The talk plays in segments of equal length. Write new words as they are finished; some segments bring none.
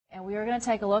And we are going to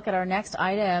take a look at our next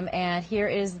item, and here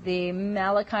is the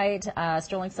Malachite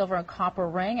sterling silver and copper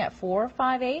ring at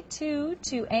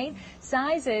 458228.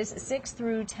 Sizes 6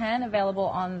 through 10 available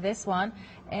on this one,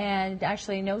 and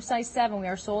actually no size 7. We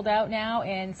are sold out now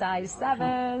in size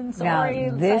 7. Sorry,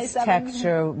 now, this size 7.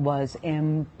 texture was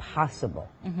impossible.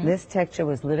 This texture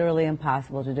was literally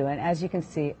impossible to do, and as you can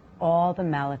see, all the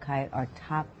malachite are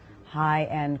top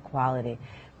high-end quality.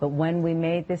 But when we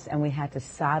made this and we had to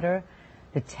solder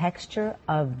the texture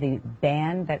of the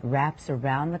band that wraps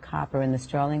around the copper and the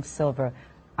sterling silver,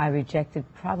 I rejected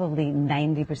probably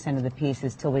 90% of the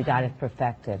pieces till we got it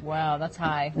perfected. Wow, that's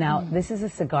high. Now, this is a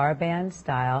cigar band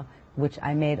style, which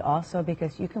I made also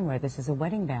because you can wear this as a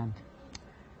wedding band.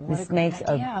 This makes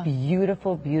a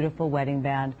beautiful, beautiful wedding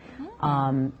band.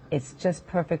 It's just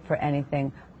perfect for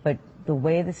anything, but the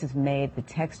way this is made, the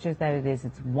texture that it is,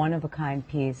 it's one-of-a-kind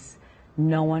piece.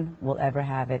 No one will ever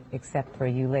have it except for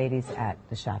you ladies at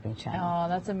the shopping channel. Oh,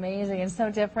 that's amazing. It's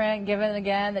so different, given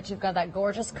again that you've got that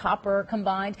gorgeous copper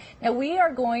combined. Now, we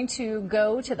are going to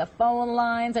go to the phone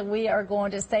lines, and we are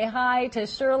going to say hi to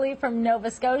Shirley from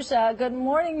Nova Scotia. Good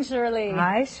morning, Shirley.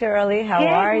 Hi, Shirley. How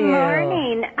are you? Good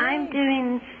morning. I'm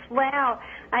doing swell.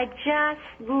 I just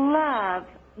love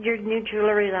your new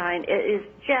jewelry line. It is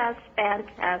just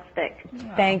fantastic.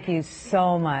 Thank you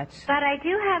so much. But I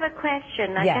do have a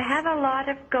question. Like, I have a lot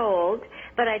of gold,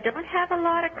 but I don't have a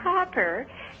lot of copper.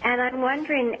 And I'm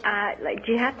wondering, like,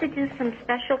 do you have to do some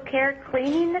special care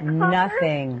cleaning the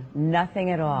copper?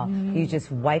 Nothing at all. You just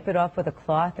wipe it off with a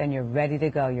cloth and you're ready to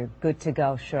go. You're good to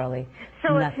go, Shirley.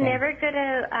 So it's never going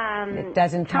to it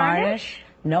doesn't tarnish?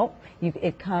 Nope.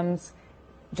 It comes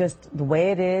just the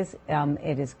way it is.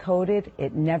 It is coated,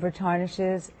 it never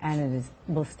tarnishes, and it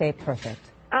will stay perfect.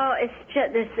 Oh, it's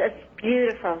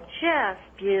beautiful, just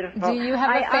beautiful. Do you have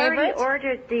a favorite? I already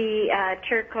ordered the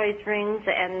turquoise rings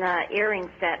and the earring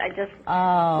set. I just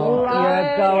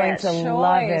you're going to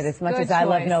love it as much as I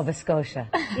love Nova Scotia.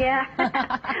 Yeah.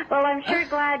 Well, I'm sure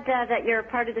glad that you're a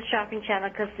part of the shopping channel,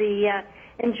 because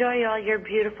enjoy all your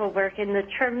beautiful work and the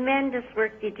tremendous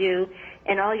work you do,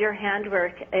 and all your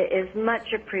handwork is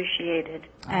much appreciated.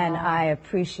 And I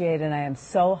appreciate, and I am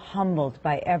so humbled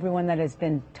by everyone that has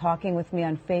been talking with me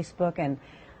on Facebook, and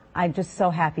I'm just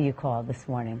so happy you called this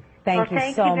morning. Thank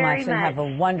you so much, and have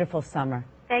a wonderful summer.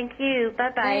 Thank you.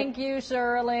 Bye-bye. Thank you,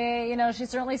 Shirley. You know, she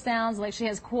certainly sounds like she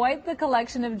has quite the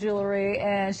collection of jewelry,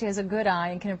 and she has a good eye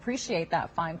and can appreciate that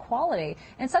fine quality.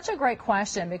 And such a great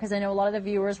question, because I know a lot of the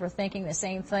viewers were thinking the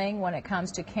same thing when it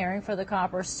comes to caring for the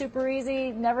copper. Super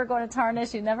easy, never going to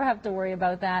tarnish. You never have to worry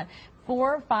about that.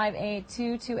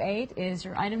 458228 is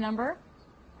your item number,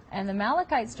 and the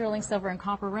Malachite sterling silver and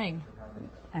copper ring.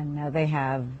 And now they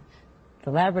have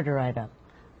the labradorite up.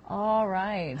 All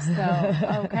right, so,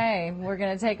 okay, we're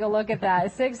going to take a look at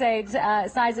that.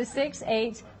 Sizes 6,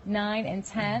 8, 9, and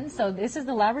 10. So this is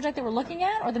the labradorite that we're looking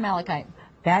at, or the malachite?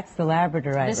 That's the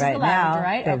labradorite this right is the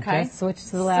labradorite. now. Okay. Just switched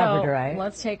to the labradorite. So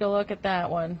let's take a look at that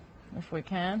one, if we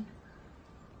can.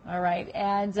 All right,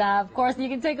 and of course, you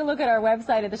can take a look at our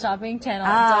website at the shopping channel.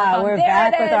 We're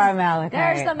back with our malachite.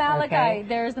 There's the malachite. Okay.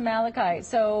 There's the malachite.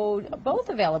 So both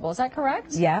available. Is that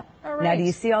correct? Yeah. All right. Now, do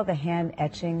you see all the hand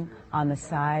etching on the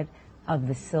side of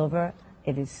the silver?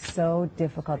 It is so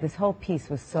difficult. This whole piece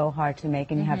was so hard to make,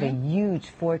 and you have a huge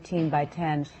 14 by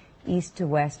 10 east to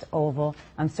west oval.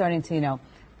 I'm starting to,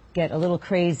 get a little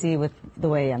crazy with the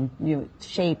way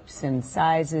shapes and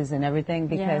sizes and everything,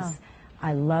 because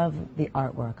I love the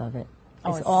artwork of it.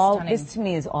 It's all stunning. This to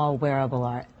me is all wearable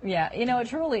art. Yeah, it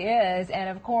truly is. And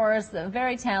of course, the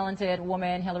very talented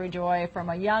woman, Hilary Joy,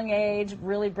 from a young age,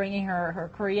 really bringing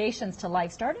her creations to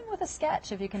life, starting with a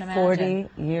sketch, if you can imagine.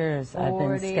 40 years I've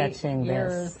been sketching this. 40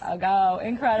 years ago.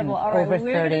 Incredible. All right, over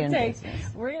 30 in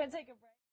business. We're going to take a break.